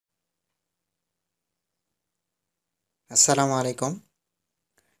আসসালামু আলাইকুম।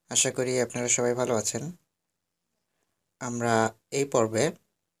 আশা করি আপনারা সবাই ভালো আছেন। আমরা এই পর্বে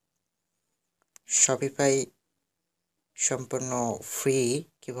শপিফাই সম্পূর্ণ ফ্রি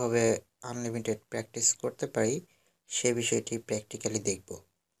কিভাবে আনলিমিটেড প্র্যাকটিস করতে পারি সে বিষয়টি প্র্যাকটিক্যালি দেখব।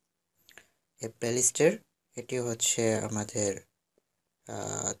 এই প্লেলিস্টের এটি হচ্ছে আমাদের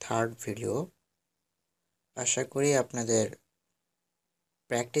থার্ড ভিডিও। আশা করি আপনাদের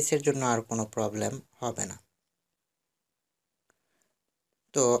প্র্যাকটিসের জন্য আর কোনো প্রবলেম হবে না।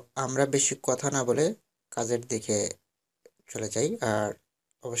 তো আমরা বেশি কথা না বলে কাজের দিকে চলে যাই, আর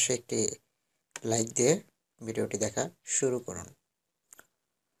অবশ্যই একটি লাইক দিয়ে ভিডিওটি দেখা শুরু করুন।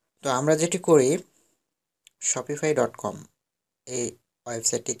 তো আমরা যেটি করি, shopify.com এই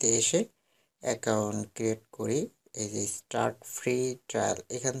ওয়েবসাইটটিতে এসে অ্যাকাউন্ট ক্রিয়েট করি। এই যে স্টার্ট ফ্রি ট্রায়াল,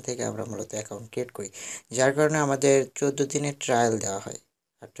 এখান থেকে আমরা মূলত অ্যাকাউন্ট ক্রিয়েট করি, যার কারণে আমাদের 14 দিনের ট্রায়াল দেওয়া হয়,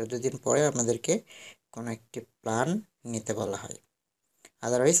 আর 14 দিন পরে আমাদেরকে কোনো একটি প্ল্যান নিতে বলা হয়।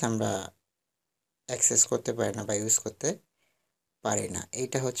 আদারওয়াইজ আমরা অ্যাক্সেস করতে পারি না বা ইউজ করতে পারি না।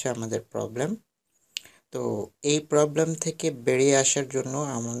 এইটা হচ্ছে আমাদের প্রবলেম। তো এই প্রবলেম থেকে বেরিয়ে আসার জন্য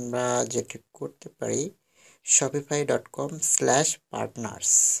আমরা যেটি করতে পারি,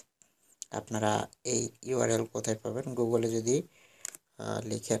 shopify.com/partners। আপনারা এই ইউআরএল কোথায় পাবেন? গুগলে যদি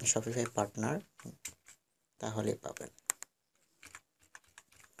লিখেন শপিফাই পার্টনার তাহলে পাবেন।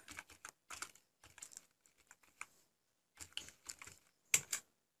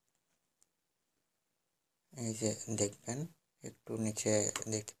 এই যে দেখবেন, একটু নিচে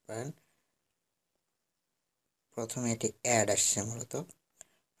দেখতে পারেন, প্রথমে এটি অ্যাড আসছে মূলত।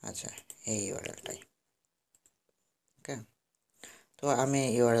 আচ্ছা, এই ইউআরএলটাই। ওকে, তো আমি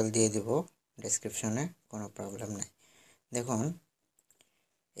ইউআরএল দিয়ে দিব ডেসক্রিপশনে, কোনো প্রবলেম নেই। দেখুন,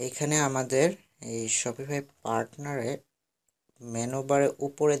 এইখানে আমাদের এই শপিফাই পার্টনারে মেনু বারে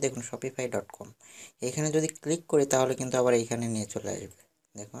উপরে দেখুন shopify.com, এখানে যদি ক্লিক করি তাহলে কিন্তু আবার এইখানে নিয়ে চলে আসবে।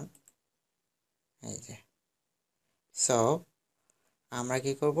 দেখুন, এই যে। সো আমরা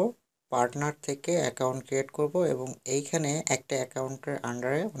কি করব, পার্টনার থেকে অ্যাকাউন্ট ক্রিয়েট করব এবং এইখানে একটা অ্যাকাউন্টের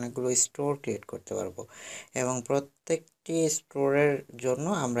আন্ডারে অনেকগুলো স্টোর ক্রিয়েট করতে পারবো, এবং প্রত্যেকটি স্টোরের জন্য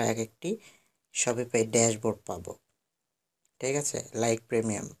আমরা এক একটি শপিফাই ড্যাশবোর্ড পাবো। ঠিক আছে, লাইক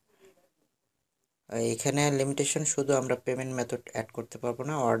প্রিমিয়াম। এখানে লিমিটেশন শুধু আমরা পেমেন্ট মেথড অ্যাড করতে পারবো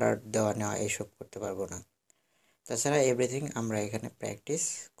না, অর্ডার দেওয়া নেওয়া এইসব করতে পারবো না। তাছাড়া এভরিথিং আমরা এখানে প্র্যাকটিস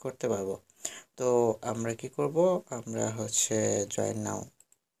করতে পারবো। তো আমরা কি করব, আমরা হচ্ছে জয়েন নাও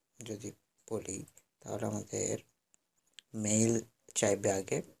যদি বলি তাহলে আমাদের মেইল চাইবে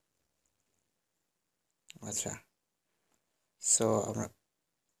আগে। আচ্ছা, সো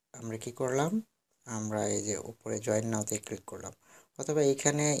আমরা কি করলাম, আমরা এই যে উপরে জয়েন নাওতে ক্লিক করলাম, অথবা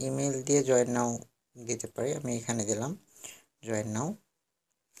এখানে ইমেল দিয়ে জয়েন নাও দিতে পারি। আমি এখানে দিলাম জয়েন নাও।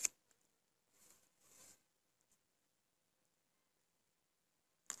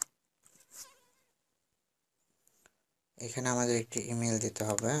 এখানে আমাদের একটি ইমেল দিতে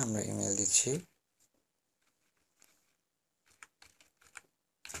হবে, আমরা ইমেল দিচ্ছি।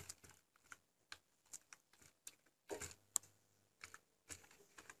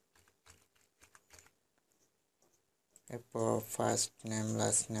 এরপর ফার্স্ট নেম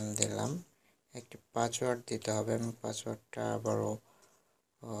লাস্ট নেম দিলাম, একটি পাসওয়ার্ড দিতে হবে। আমি পাসওয়ার্ডটা আবারও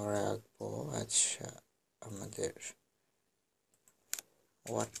রাখবো। আচ্ছা, আমাদের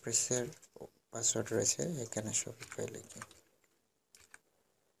ওয়ার্ডপ্রেসের পাসওয়ার্ড রয়েছে, এখানে শপিফাই লিখি।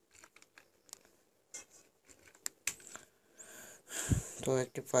 তো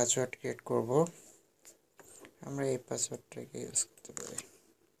একটি পাসওয়ার্ড ক্রিয়েট করব, আমরা এই পাসওয়ার্ডটাকে ইউজ করতে পারি।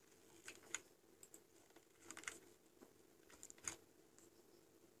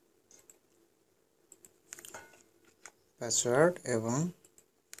 পাসওয়ার্ড এবং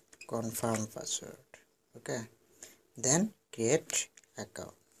কনফার্ম পাসওয়ার্ড। ওকে, দেন ক্রিয়েট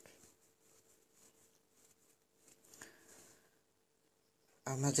অ্যাকাউন্ট।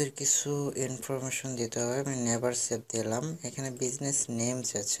 আমাদের কিছু ইনফরমেশন দিতে হবে। আমি নেভার সেভ দিলাম। এখানে বিজনেস নেম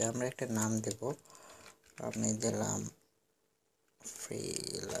চাচ্ছে, আমরা একটা নাম দেব। আমি দিলাম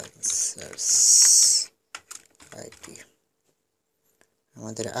ফ্রিল্যান্সার্স আইটি।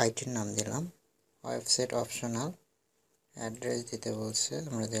 আমাদের আইটির নাম দিলাম। ওয়েবসাইট অপশনাল, অ্যাড্রেস দিতে বলছে,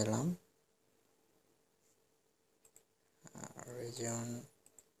 আমরা দিলাম। রিজন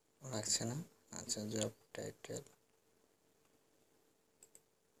লাগছে না। আচ্ছা, জব টাইটেল,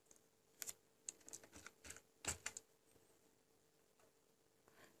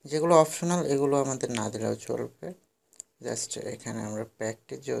 যেগুলো অপশনাল এগুলো আমাদের না দিলেও চলবে। জাস্ট এখানে আমরা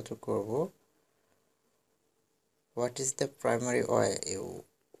প্র্যাকটিস যেহেতু করব, what is the primary way you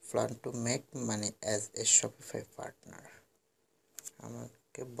plan to make money as a Shopify partner.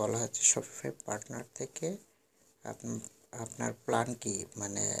 আমাকে বলা হচ্ছে শপিফাই পার্টনার থেকে আপনার প্ল্যান কি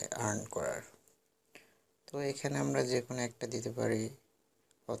মানে আর্ন করার। তো এখানে আমরা যে কোনো একটা দিতে পারি,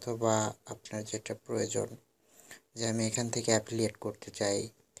 অথবা আপনার যেটা প্রয়োজন, যে আমি এখান থেকে অ্যাফিলিয়েট করতে চাই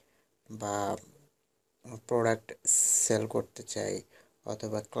বা প্রোডাক্ট সেল করতে চাই,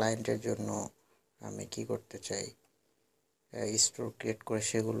 অথবা ক্লায়েন্টের জন্য আমি কি করতে চাই, স্টোর ক্রিয়েট করে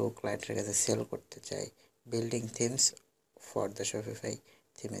সেগুলো ক্লায়েন্টের কাছে সেল করতে চাই, building themes for the Shopify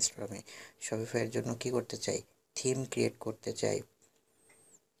theme store, আমি শপিফাইয়ের জন্য কি করতে চাই, থিম ক্রিয়েট করতে চাই।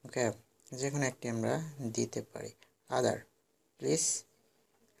 ওকে, যে কোনো একটি আমরা দিতে পারি। আদার প্লিজ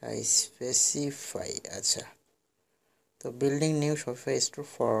স্পেসিফাই। আচ্ছা, তো building new Shopify store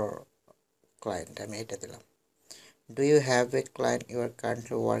for client, আমি এটা দিলাম। Do you have a client you R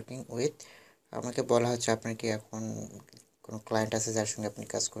currently working with, আমাকে বলা হচ্ছে আপনার কি এখন কোনো ক্লায়েন্ট আছে যার সঙ্গে আপনি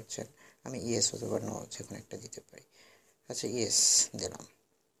কাজ করছেন। আমি ইয়েস অথবা নো যে কোনো একটা দিতে পারি। আচ্ছা, ইয়েস দিলাম।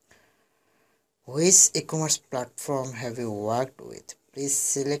 Which e commerce platform have you worked with, please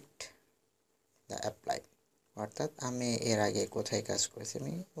select the apply, অর্থাৎ আমি এর আগে কোথায় কাজ করেছি,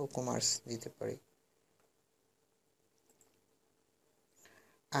 আমি ই কমার্স দিতে পারি।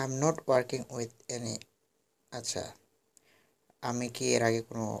 I am not working with any, আচ্ছা আমি কি এর আগে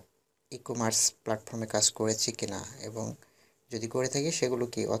কোনো ই কমার্স প্ল্যাটফর্মে কাজ করেছি কিনা, এবং যদি করে থাকি সেগুলো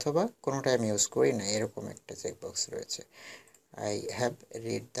কি, অথবা কোনোটাই আমি ইউজ করি না, এরকম একটা চেকবক্স রয়েছে। আই হ্যাভ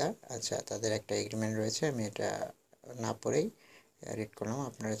রিড দ্য, আচ্ছা তাদের একটা এগ্রিমেন্ট রয়েছে, আমি এটা না পড়েই রিড করলাম।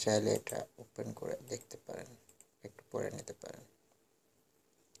 আপনারা চাইলে এটা ওপেন করে দেখতে পারেন, একটু পড়ে নিতে পারেন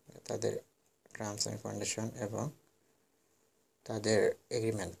তাদের টার্মস অ্যান্ড কন্ডিশন এবং তাদের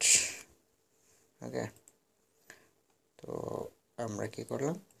এগ্রিমেন্ট। ওকে, তো আমরা কি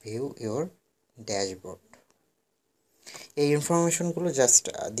করলাম, ভিউ ইওর ড্যাশবোর্ড, এই ইনফরমেশনগুলো জাস্ট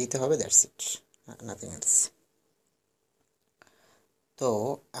দিতে হবে, দ্যাটস ইট, নাথিং এলস। তো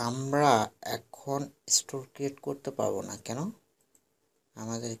আমরা এখন স্টোর ক্রিয়েট করতে পারবো না, কেন,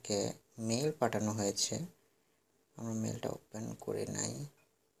 আমাদেরকে মেল পাঠানো হয়েছে, আমরা মেলটা ওপেন করে নাই,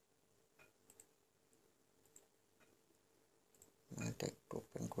 মেলটা একটু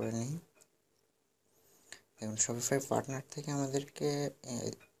ওপেন করে নিই। এখন শপিফাই পার্টনার থেকে আমাদেরকে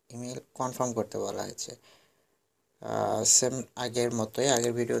ইমেল কনফার্ম করতে বলা হয়েছে, সেম আগের মতোই,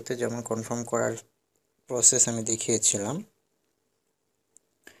 আগের ভিডিওতে যেমন কনফার্ম করার প্রসেস আমি দেখিয়েছিলাম।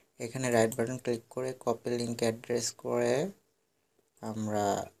 এখানে রাইট বাটন ক্লিক করে কপি লিঙ্ক অ্যাড্রেস করে আমরা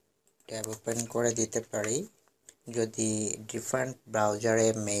ট্যাব ওপেন করে দিতে পারি, যদি ডিফারেন্ট ব্রাউজারে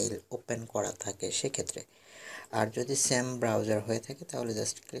মেইল ওপেন করা থাকে সেক্ষেত্রে। আর যদি সেম ব্রাউজার হয়ে থাকে তাহলে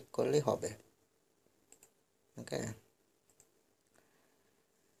জাস্ট ক্লিক করলেই হবে। ওকে,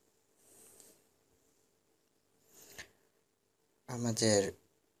 আমাদের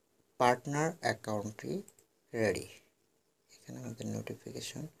পার্টনার অ্যাকাউন্টটি রেডি। এখানে আমাদের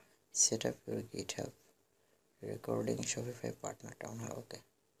notification, set up your GitHub, recording, Shopify partner town hall. ওকে,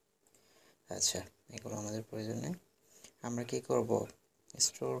 আচ্ছা এগুলো আমাদের প্রয়োজন নেই। আমরা কি করব,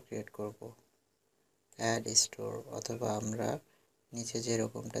 স্টোর ক্রিয়েট করব, অ্যাড স্টোর, অথবা আমরা নিচে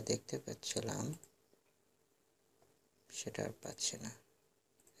যেরকমটা দেখতে পাচ্ছিলাম সেটা আর পাচ্ছি না,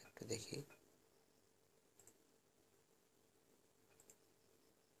 একটু দেখি।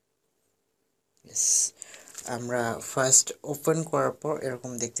 ইয়েস, আমরা ফার্স্ট ওপেন করার পর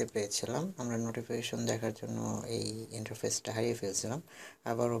এরকম দেখতে পেয়েছিলাম, আমরা নোটিফিকেশন দেখার জন্য এই ইন্টারফেসটা হারিয়ে ফেলছিলাম,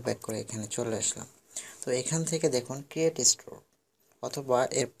 আবারও ব্যাক করে এখানে চলে আসলাম। তো এখান থেকে দেখুন ক্রিয়েট স্টোর, অথবা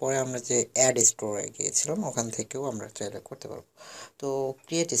এরপরে আমরা যে অ্যাড স্টোরে গিয়েছিলাম ওখান থেকেও আমরা চাইলে করতে পারবো। তো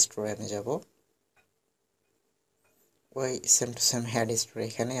ক্রিয়েট স্টোরে আমি যাব, ওই same to same add store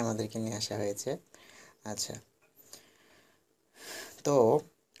এখানে আমাদেরকে নিয়ে আসা হয়েছে। আচ্ছা, তো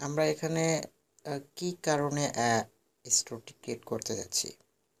আমরা এখানে কি কারণে স্টোরটি ক্রিয়েট করতে যাচ্ছি,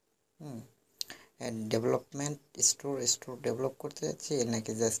 ডেভেলপমেন্ট স্টোর, স্টোর ডেভেলপ করতে যাচ্ছি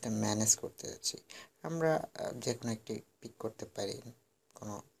নাকি জাস্ট ম্যানেজ করতে যাচ্ছি, আমরা যে কোনো একটি পিক করতে পারি,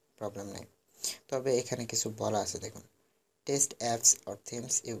 কোনো প্রবলেম নেই। তবে এখানে কিছু বলা আছে দেখুন, test apps or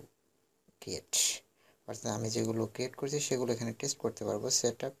themes you create, অর্থাৎ আমি যেগুলো ক্রিয়েট করছি সেগুলো এখানে টেস্ট করতে পারবো।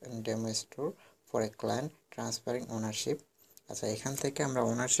 Set up and demo store for a client, transferring ownership, আচ্ছা এখান থেকে আমরা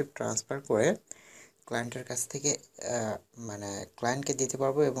ওনারশিপ ট্রান্সফার করে ক্লায়েন্টের কাছ থেকে মানে ক্লায়েন্টকে দিতে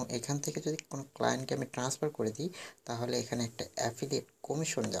পারবো, এবং এখান থেকে যদি কোনো ক্লায়েন্টকে আমি ট্রান্সফার করে দিই তাহলে এখানে একটা অ্যাফিলিয়েট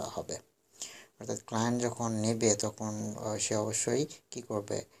কমিশন দেওয়া হবে, অর্থাৎ ক্লায়েন্ট যখন নেবে তখন সে অবশ্যই কী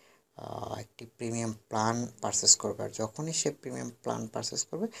করবে, একটি প্রিমিয়াম প্ল্যান পারচেস করবে, আর যখনই সে প্রিমিয়াম প্ল্যান পারচেস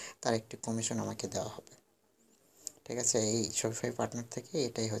করবে তার একটি কমিশন আমাকে দেওয়া হবে। ঠিক আছে, এই শপিফাই পার্টনার থেকে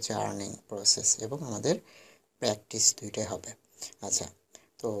এটাই হচ্ছে আর্নিং প্রসেস, এবং আমাদের প্র্যাকটিস দুইটাই হবে। আচ্ছা,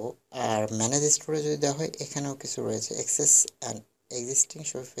 তো আর ম্যানেজ স্টোরে যদি দেওয়া হয় এখানেও কিছু রয়েছে, access and existing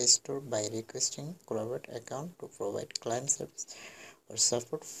Shopify store by requesting collaborate account to provide client service or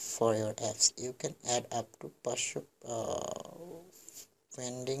support for your apps. You can add up to 500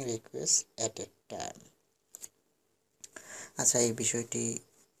 pending requests at a time. আচ্ছা, এই বিষয়টি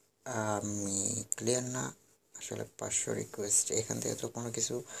আমি ক্লিয়ার না। আসলে 500 রিকোয়েস্ট এখান থেকে তো কোনো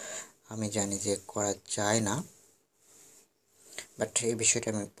কিছু আমি জানি যে করা যায় না, বাট এই বিষয়টা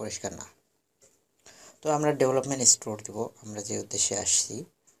আমি পরিষ্কার না। তো আমরা ডেভেলপমেন্ট স্টোর দেব, আমরা যে উদ্দেশ্যে আসছি।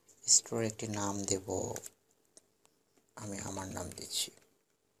 স্টোর একটি নাম দেব, আমি আমার নাম দিচ্ছি।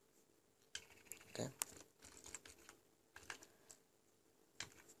 ওকে,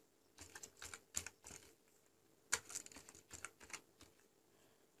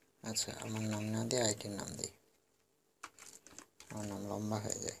 আচ্ছা, আমার নাম না দিয়ে আইটির নাম দিই, আমার নাম লম্বা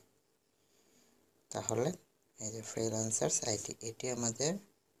হয়ে যায়। তাহলে এই যে ফ্রিল্যান্সার্স আইটি, এটি আমাদের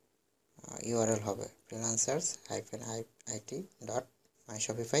ইউআরএল হবে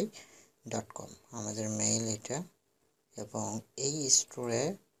freelancers-it.myshopify.com, আমাদের মেইল এটা। এবং এই স্টোরে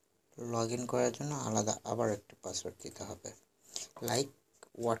লগ ইন করার জন্য আলাদা আবার একটি পাসওয়ার্ড দিতে হবে, লাইক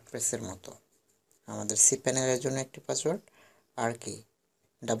ওয়ার্ডপ্রেসের মতো। আমাদের সি প্যানেলের জন্য একটি পাসওয়ার্ড, আর কি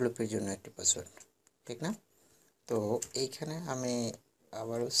ডাব্লিউপির জন্য একটি পাসওয়ার্ড, ঠিক না? তো এইখানে আমি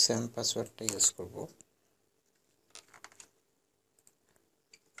আবারও সেম পাসওয়ার্ডটা ইউজ করব,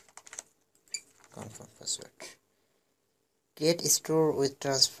 confirm password. Create store with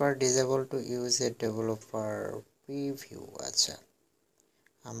transfer disable to use a developer preview. আচ্ছা,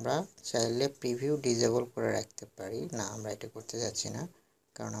 আমরা চাইলে প্রিভিউ ডিসেবল করে রাখতে পারি না, আমরা এটা করতে যাচ্ছি না,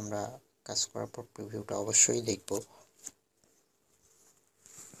 কারণ আমরা কাজ করার পর প্রিভিউটা অবশ্যই দেখব।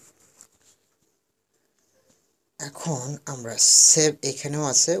 এখন আমরা সেভ, এখানেও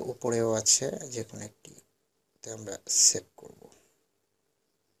আছে উপরেও আছে, যে কোনো একটিতে আমরা সেভ করব।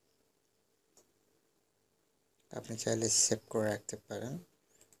 আপনি চাইলে সেভ করে রাখতে পারেন,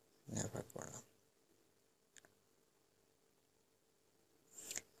 নেভার করলাম।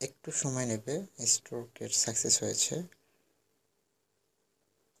 একটু সময় নেবে, স্টোর ক্রিয়েট সাকসেস হয়েছে।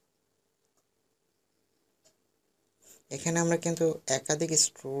 এখানে আমরা কিন্তু একাধিক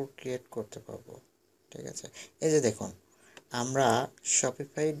স্টোর ক্রিয়েট করতে পারবো, ঠিক আছে? এই যে দেখুন, আমরা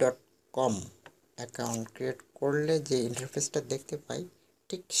shopify.com অ্যাকাউন্ট ক্রিয়েট করলে যে ইন্টারফেসটা দেখতে পাই,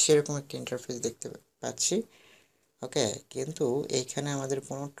 ঠিক সেরকম একটা ইন্টারফেস দেখতে পাচ্ছি। ওকে, কিন্তু এইখানে আমাদের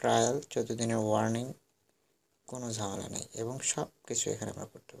কোনো ট্রায়াল, 14 দিনের ওয়ার্নিং, কোনো ঝামেলা নেই, এবং সব কিছু এখানে আমরা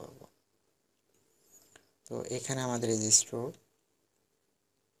করতে পারবো। তো এখানে আমাদের এই যে স্টোর,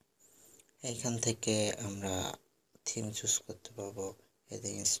 এইখান থেকে আমরা থিম চুজ করতে পারবো।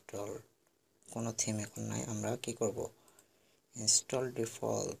 এদের ইনস্টল, কোনো থিম এখন নাই, আমরা কি করব, install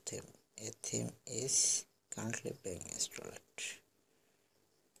default theme, A theme is currently being installed.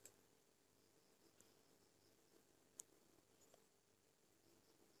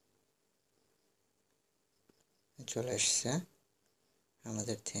 চলে এসছে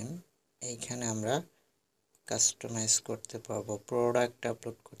আমাদের থিম। এইখানে আমরা কাস্টমাইজ করতে পারবো, প্রোডাক্ট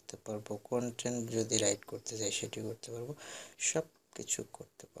আপলোড করতে পারবো, কন্টেন্ট যদি রাইট করতে চাই সেটি করতে পারবো, সব কিছু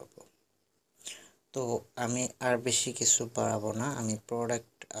করতে পারবো। তো আমি আর বেশি কিছু বাড়াবো না, আমি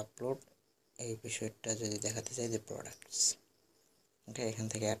প্রোডাক্ট আপলোড এই বিষয়টা যদি দেখাতে চাই, যে প্রোডাক্টস, ওকে, এখান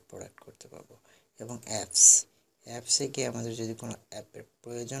থেকে অ্যাড প্রোডাক্ট করতে পারবো। এবং অ্যাপসে গিয়ে আমাদের যদি কোনো অ্যাপের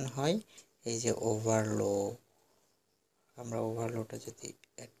প্রয়োজন হয়, এই যে ওভারলো, আমরা ওভারলোটা যদি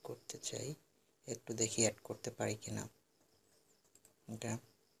অ্যাড করতে চাই, একটু দেখি অ্যাড করতে পারি কিনা। ওকে,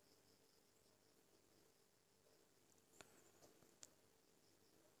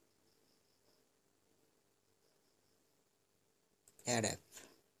 অ্যাড অ্যাপ,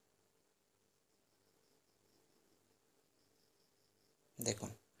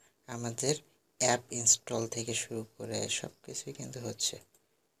 দেখুন আমাদের অ্যাপ ইনস্টল থেকে শুরু করে সব কিছুই কিন্তু হচ্ছে।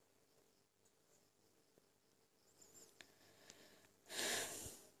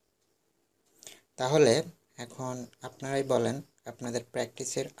 তাহলে এখন আপনারাই বলেন, আপনাদের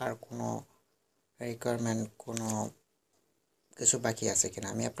প্র্যাকটিসের আর কোনো রিকোয়ারমেন্ট, কোনো কিছু বাকি আছে কিনা?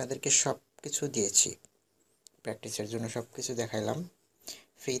 আমি আপনাদেরকে সব কিছু দিয়েছি, প্র্যাকটিসের জন্য সব কিছু দেখাইলাম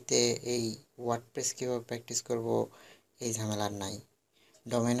ফ্রিতে। এই ওয়ার্ডপ্রেস কীভাবে প্র্যাকটিস করব, এই ঝামেলা নাই।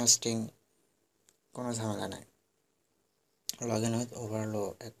 ডোমেইন হোস্টিং, কোনো ঝামেলা নাই। লগ ইন উইথ ওভারলো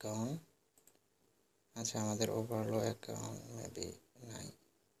অ্যাকাউন্ট, আচ্ছা আমাদের ওভারলো অ্যাকাউন্ট মেবি নাই।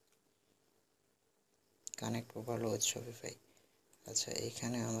 কানেক্ট ওভারলো উইথ শপিফাই, আচ্ছা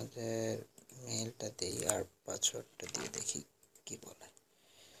এইখানে আমাদের মেইলটা দিই আর পাসওয়ার্ডটা দিয়ে দেখি কি বলে।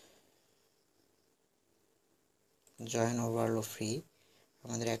 জয়েন ওভারলো ফ্রি,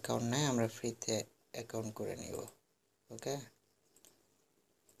 আমাদের অ্যাকাউন্ট নাই, আমরা ফ্রিতে অ্যাকাউন্ট করে নিব। ওকে,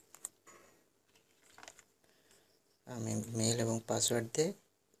 আমি মেল এবং পাসওয়ার্ড দিয়ে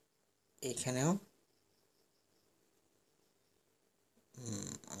এখানেও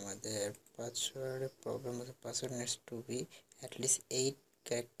আমাদের পাসওয়ার্ডের প্রবলেম আছে। Password নেটস two be at least 8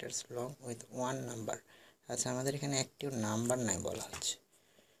 characters long with 1 number. আচ্ছা, আমাদের এখানে একটিও নাম্বার নাই বলা হচ্ছে।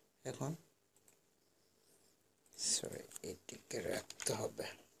 এখন সরি, এটিকে রাখতে হবে।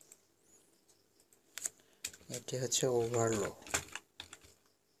 এটি হচ্ছে ওভারলো।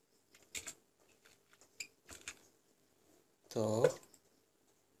 তো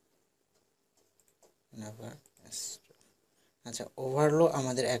নেভার, আচ্ছা, ওভারলো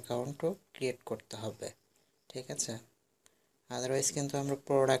আমাদের অ্যাকাউন্টও ক্রিয়েট করতে হবে, ঠিক আছে? আদারওয়াইজ কিন্তু আমরা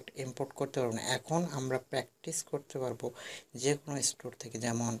প্রোডাক্ট ইম্পোর্ট করতে পারবো না। এখন আমরা প্র্যাকটিস করতে পারবো যে কোনো স্টোর থেকে,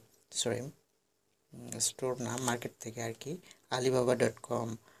 যেমন সরি স্টোর না, মার্কেট থেকে আর কি, alibaba.com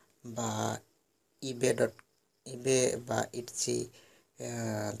বা ইবে বা ইটসি,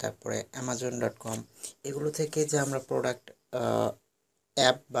 তারপরে amazon.com, এগুলো থেকে যে আমরা প্রোডাক্ট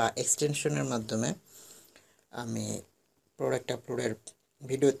অ্যাপ বা এক্সটেনশনের মাধ্যমে আমি প্রোডাক্ট আপলোডের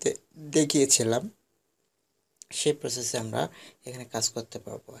ভিডিওতে দেখিয়েছিলাম, সেই প্রসেসে আমরা এখানে কাজ করতে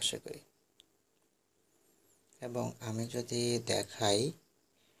পারবো আশা করি। এবং আমি যদি দেখাই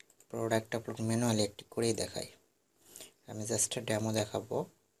প্রোডাক্ট আপলোড ম্যানুয়ালি একটি করেই দেখাই, আমি জাস্ট ডেমো দেখাবো।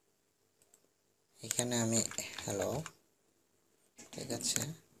 এখানে আমি হ্যালো, ঠিক আছে,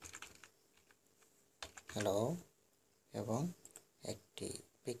 হ্যালো, এবং একটি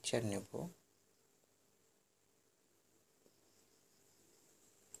পিকচার নেব,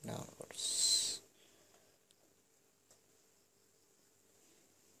 ডাউনলোডস,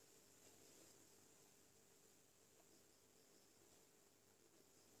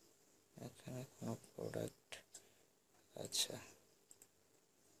 এখানে কোনো প্রোডাক্ট, আচ্ছা,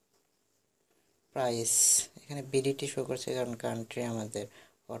 প্রাইস, এখানে বিডিটি শো করছে কারণ কান্ট্রি আমাদের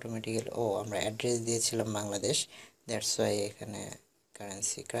অটোমেটিক্যালি, আমরা অ্যাড্রেস দিয়েছিলাম বাংলাদেশ, দ্যাটস ওয়াই এখানে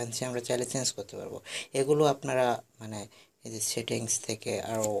কারেন্সি আমরা চাইলে চেঞ্জ করতে পারবো। এগুলো আপনারা মানে এই যে সেটিংস থেকে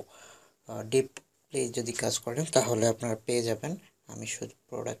আরও ডিপলি যদি কাজ করেন তাহলে আপনারা পেয়ে যাবেন। আমি শুধু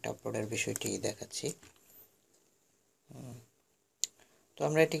প্রোডাক্ট আপলোডের বিষয়টি দেখাচ্ছি। তো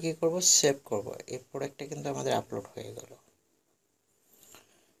আমরা এটি কী করবো, সেভ করব। এই প্রোডাক্টটা কিন্তু আমাদের আপলোড হয়ে গেল।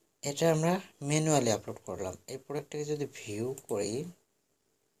 এটা আমরা ম্যানুয়ালি আপলোড করলাম। এই প্রোডাক্টটাকে যদি ভিউ করি,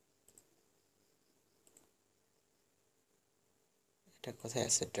 এটা কোথায়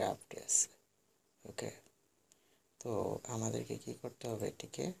আছে, ড্রাফটে আছে, ওকে। তো আমাদেরকে কি করতে হবে,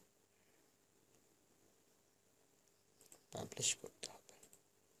 এটিকে পাবলিশ করতে হবে,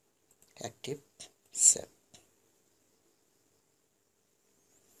 অ্যাক্টিভ, সেভ।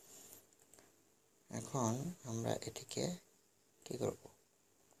 এখন আমরা এটিকে কি করব,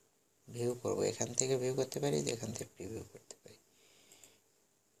 ভিউ করব। এখান থেকে ভিউ করতে পারি, এখান থেকে প্রিভিউ করতে পারি।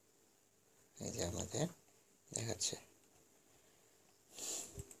 এই যে আমাদের দেখাচ্ছে।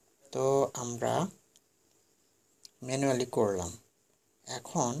 তো আমরা ম্যানুয়ালি করলাম।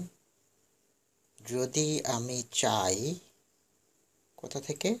 এখন যদি আমি চাই, কোথা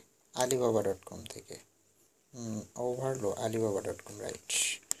থেকে, alibaba.com থেকে, ওভারলো alibaba.com, রাইট,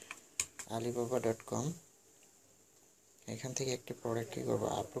 alibaba.com, এখান থেকে একটি প্রোডাক্ট কী করবো,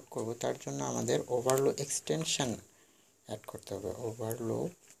 আপলোড করব। তার জন্য আমাদের ওভারলো এক্সটেনশন অ্যাড করতে হবে, ওভারলো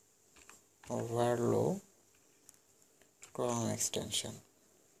ক্রম এক্সটেনশন।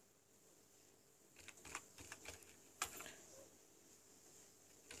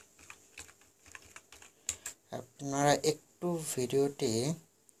 আপনারা একটু ভিডিওটি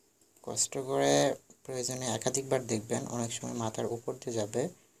কষ্ট করে প্রয়োজনে একাধিকবার দেখবেন, অনেক সময় মাথার উপর দিয়ে যাবে,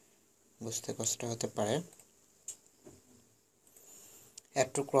 বুঝতে কষ্ট হতে পারে। অ্যাড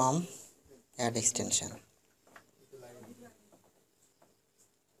টু ক্রম, অ্যাড এক্সটেনশন,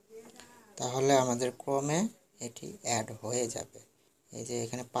 তাহলে আমাদের ক্রমে এটি অ্যাড হয়ে যাবে। এই যে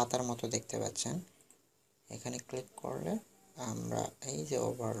এখানে পাতার মতো দেখতে পাচ্ছেন, এখানে ক্লিক করলে আমরা এই যে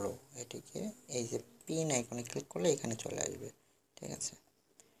ওভারলো, এটিকে এই যে পিন আইকনে ক্লিক করলে এখানে চলে আসবে, ঠিক আছে।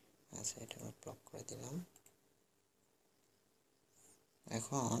 আচ্ছা, এটা আমরা ব্লক করে দিলাম।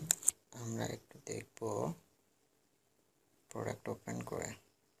 এখন আমরা একটু দেখব, প্রোডাক্ট ওপেন করে,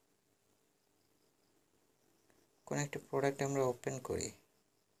 কোন একটি প্রোডাক্ট আমরা ওপেন করি।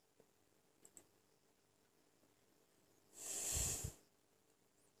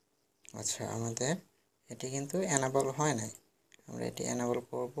 আচ্ছা, আমাদের এটি কিন্তু এনাবল হয় নাই, আমরা এটি এনাবল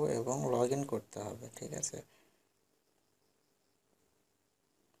করব এবং লগ ইন করতে হবে, ঠিক আছে।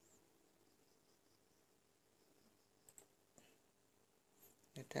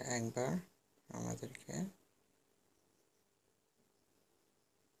 এটা একবার আমাদেরকে,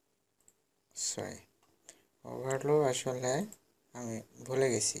 সরি, ওভারলো আসলে আমি ভুলে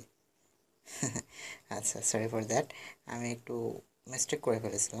গেছি, আচ্ছা, সরি ফর দ্যাট, আমি একটু মিস্টেক করে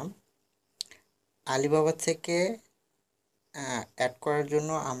ফেলেছিলাম। আলিবাবা থেকে অ্যাড করার জন্য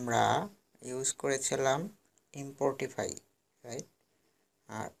আমরা ইউজ করেছিলাম ইম্পোর্টিফাই, রাইট?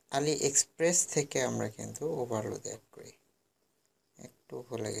 আর আলি এক্সপ্রেস থেকে আমরা কিন্তু ওভারলোড অ্যাড করি। একটু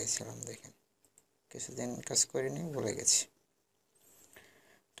ভুলে গেছিলাম, দেখেন কিছুদিন কাজ করিনি, ভুলে গেছি।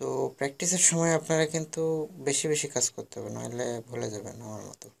 তো প্র্যাকটিসের সময় আপনারা কিন্তু বেশি বেশি কাজ করতে হবে, নাহলে ভুলে যাবেন আমার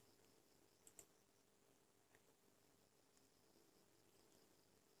মতো।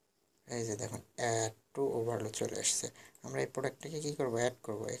 এই যে দেখুন, অ্যাড টু ওভারলো চলে আসছে। আমরা এই প্রোডাক্টটাকে কী করবো, অ্যাড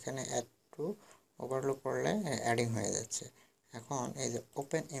করব। এখানে অ্যাড টু ওভারলো করলে অ্যাডিং হয়ে যাচ্ছে। এখন এই যে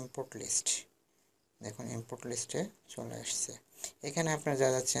ওপেন ইম্পোর্ট লিস্ট, দেখুন ইম্পোর্ট লিস্টে চলে আসছে। এখানে আপনার যা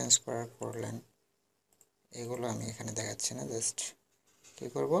যা চেঞ্জ করার করলেন এগুলো আমি এখানে দেখাচ্ছি না, জাস্ট কী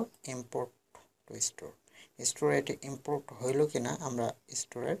করব, ইম্পোর্ট টু স্টোর। স্টোরে এটি ইম্পোর্ট হইল কি না আমরা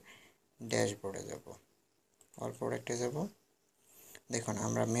স্টোরের ড্যাশবোর্ডে যাব, অল প্রোডাক্টে যাব। দেখুন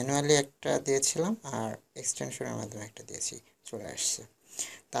আমরা ম্যানুয়ালি একটা দিয়েছিলাম আর এক্সটেনশনের মাধ্যমে একটা দিয়েছি, চলে আসছে।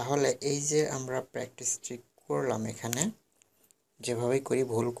 তাহলে এই যে আমরা প্র্যাকটিসটি করলাম এখানে, যেভাবেই করি,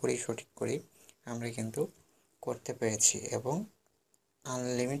 ভুল করি সঠিক করি, আমরা কিন্তু করতে পেরেছি এবং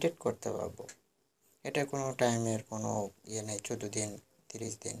আনলিমিটেড করতে পারবো। এটা কোনো টাইমের কোনো ইয়ে নেই, 14 দিন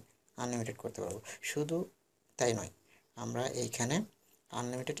 30 দিন আনলিমিটেড করতে পারবো। শুধু তাই নয়, আমরা এইখানে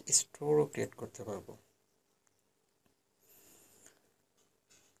আনলিমিটেড স্টোরও ক্রিয়েট করতে পারবো।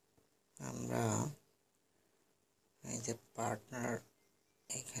 আমরা এই যে পার্টনার,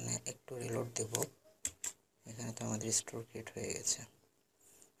 এখানে একটু রিলোড দেব। এখানে তো আমাদের স্টোর ক্রিয়েট হয়ে গেছে।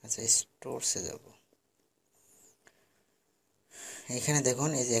 আচ্ছা, স্টোরসে যাব। এখানে দেখুন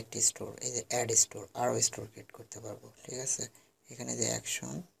এই যে একটি স্টোর, এই যে অ্যাড স্টোর, আরও স্টোর ক্রিয়েট করতে পারবো, ঠিক আছে। এখানে যে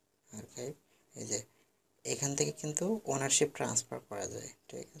অ্যাকশন আর্কাইভ, এই যে এখান থেকে কিন্তু ওনারশিপ ট্রান্সফার করা যায়,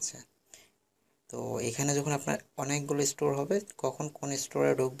 ঠিক আছে। তো এখানে যখন আপনার অনেকগুলো স্টোর হবে, কখন কোন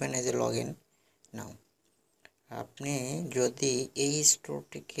স্টোরে ঢুকবেন, এই যে লগ ইন নাও। আপনি যদি এই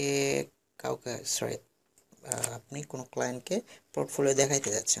স্টোরটিকে কাউকে, সরি, আপনি কোনো ক্লায়েন্টকে পোর্টফোলিও দেখাইতে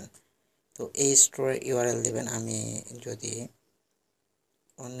যাচ্ছেন, তো এই স্টোরের ইউআরএল দেবেন। আমি যদি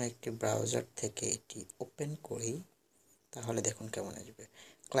অন্য একটি ব্রাউজার থেকে এটি ওপেন করি তাহলে দেখুন কেমন আসবে।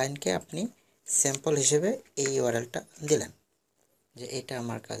 ক্লায়েন্টকে আপনি স্যাম্পল হিসেবে এই ইউআরএলটা দিলেন যে এটা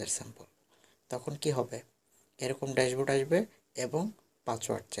আমার কাজের স্যাম্পল, তখন কি হবে, এরকম ড্যাশবোর্ড আসবে এবং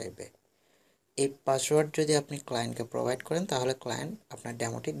পাসওয়ার্ড চাইবে। এই পাসওয়ার্ড যদি আপনি ক্লায়েন্টকে প্রোভাইড করেন তাহলে ক্লায়েন্ট আপনার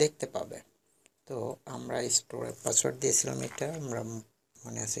ডেমোটি দেখতে পাবে। তো আমরা স্টোরে পাসওয়ার্ড দিয়েছিলাম, এটা আমরা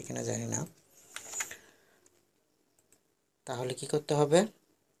মনে আছে কিনা জানি না। তাহলে কি করতে হবে,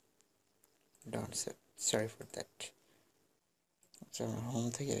 don't save, sorry for that. আচ্ছা, আমরা হোম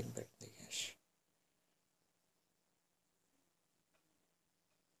থেকে একবার দেখে আসি।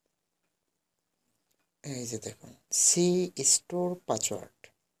 এই যে দেখুন, সি স্টোর পাসওয়ার্ড,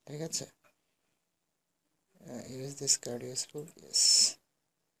 ঠিক আছে। Use this card useful, yes.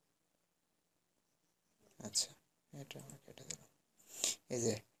 আচ্ছা, এটা আমরা কেটে দিলাম। এই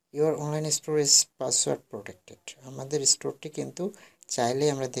যে your online store is password protected, আমাদের স্টোরটি কিন্তু চাইলেই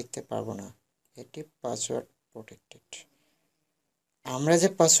আমরা দেখতে পারবো না, এটি পাসওয়ার্ড প্রোটেক্টেড। আমরা যে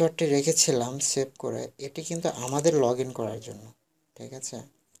পাসওয়ার্ডটি রেখেছিলাম সেভ করে, এটি কিন্তু আমাদের লগ ইন করার জন্য, ঠিক আছে।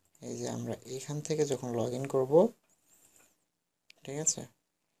 এই যে আমরা এইখান থেকে যখন লগ ইন করবো, ঠিক আছে,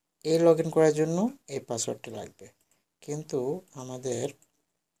 এই লগ ইন করার জন্য এই পাসওয়ার্ডটি লাগবে। কিন্তু আমাদের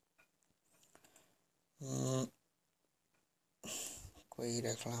কই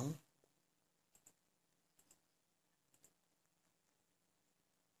রাখলাম,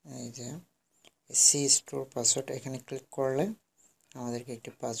 এই যে সি স্টোর পাসওয়ার্ড, এখানে ক্লিক করলে আমাদেরকে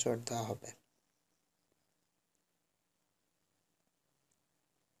একটি পাসওয়ার্ড দেওয়া হবে।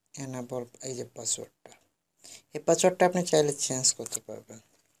 এনাবল, এই যে পাসওয়ার্ডটা, এই পাসওয়ার্ডটা আপনি চাইলে চেঞ্জ করতে পারবেন।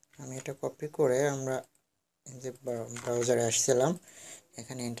 আমি এটা কপি করে আমরা এই যে ব্রাউজারে আসছিলাম,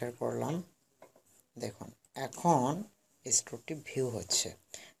 এখানে এন্টার করলাম। দেখুন এখন স্টোরটি ভিউ হচ্ছে।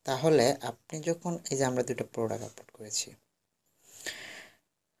 তাহলে আপনি যখন, এই যে আমরা দুটো প্রোডাক্ট আপলোড করেছি,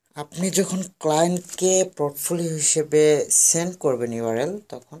 আপনি যখন ক্লায়েন্টকে পোর্টফোলিও হিসেবে সেন্ড করবেন ইউআরএল,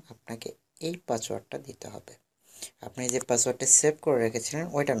 তখন আপনাকে এই পাসওয়ার্ডটা দিতে হবে। আপনি যে পাসওয়ার্ডটা সেভ করে রেখেছিলেন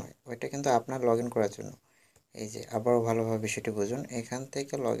ওইটা নয়, ওইটা কিন্তু আপনার লগ ইন করার জন্য। এই যে আবারও ভালোভাবে বিষয়টি বুঝুন, এখান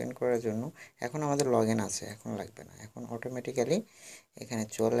থেকে লগ ইন করার জন্য, এখন আমাদের লগ ইন আছে, এখন লাগবে না, এখন অটোমেটিক্যালি এখানে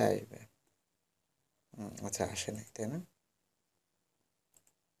চলে আসবে। আচ্ছা, আসে নাই তাই না,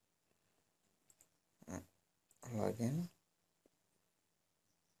 লগ ইন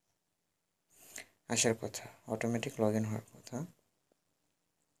আসার কথা, অটোমেটিক লগ ইন হওয়ার কথা।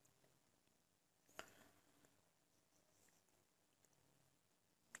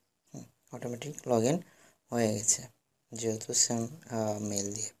 অটোমেটিক লগ ইন হয়ে গেছে, যেহেতু সেম মেল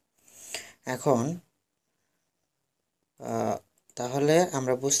দিয়ে। এখন তাহলে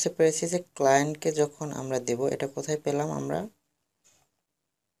আমরা বুঝতে পেরেছি যে ক্লায়েন্টকে যখন আমরা দেব, এটা কোথায় পেলাম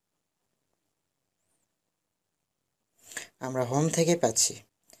আমরা হোম থেকেই পাচ্ছি।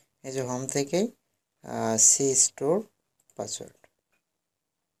 এই যে হোম থেকেই সি স্টোর পাসওয়ার্ড,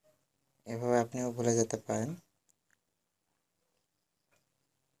 এভাবে আপনিও ভুলে যেতে পারেন।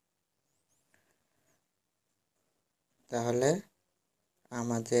 তাহলে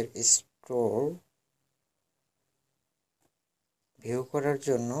আমাদের স্টোর ভিউ করার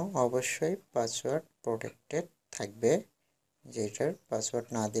জন্য অবশ্যই পাসওয়ার্ড প্রোটেক্টেড থাকবে, যেটার পাসওয়ার্ড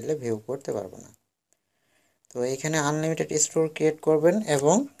না দিলে ভিউ করতে পারবো না। তো এখানে আনলিমিটেড স্টোর ক্রিয়েট করবেন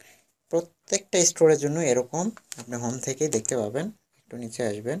এবং প্রত্যেকটা স্টোরের জন্য এরকম আপনি হোম থেকেই দেখতে পাবেন, একটু নিচে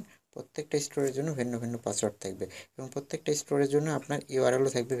আসবেন, প্রত্যেকটা স্টোরের জন্য ভিন্ন ভিন্ন পাসওয়ার্ড থাকবে এবং প্রত্যেকটা স্টোরের জন্য আপনার ইউআরএলও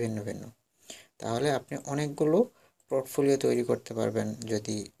থাকবে ভিন্ন ভিন্ন। তাহলে আপনি অনেকগুলো পোর্টফোলিও তৈরি করতে পারবেন,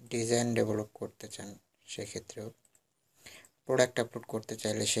 যদি ডিজাইন ডেভেলপ করতে চান সেক্ষেত্রেও, প্রোডাক্ট আপলোড করতে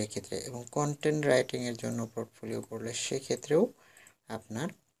চাইলে সেক্ষেত্রে, এবং কন্টেন্ট রাইটিংয়ের জন্য পোর্টফোলিও করলে সেক্ষেত্রেও আপনার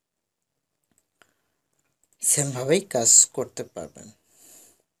সেমভাবেই কাজ করতে পারবেন।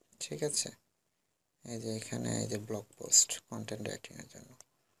 ঠিক আছে, এই যে এখানে এই যে ব্লগ পোস্ট কন্টেন্ট রাইটিংয়ের জন্য।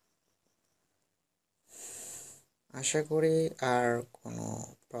 আশা করি আর কোনো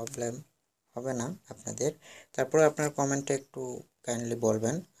প্রবলেম হবে না আপনাদের। তারপরে আপনার কমেন্টে একটু কাইন্ডলি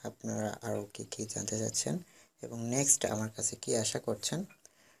বলবেন আপনারা আরও কী কী জানতে চাচ্ছেন এবং নেক্সট আমার কাছে কি আশা করছেন,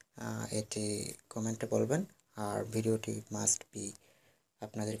 এটি কমেন্টে বলবেন। আর ভিডিওটি মাস্ট বি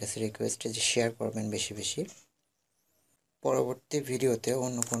আপনাদের কাছে রিকোয়েস্ট যে শেয়ার করবেন বেশি বেশি। পরবর্তী ভিডিওতে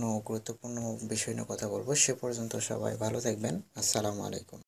অন্য কোনো গুরুত্বপূর্ণ বিষয় নিয়ে কথা বলবো। সে পর্যন্ত সবাই ভালো থাকবেন। আসসালামু আলাইকুম।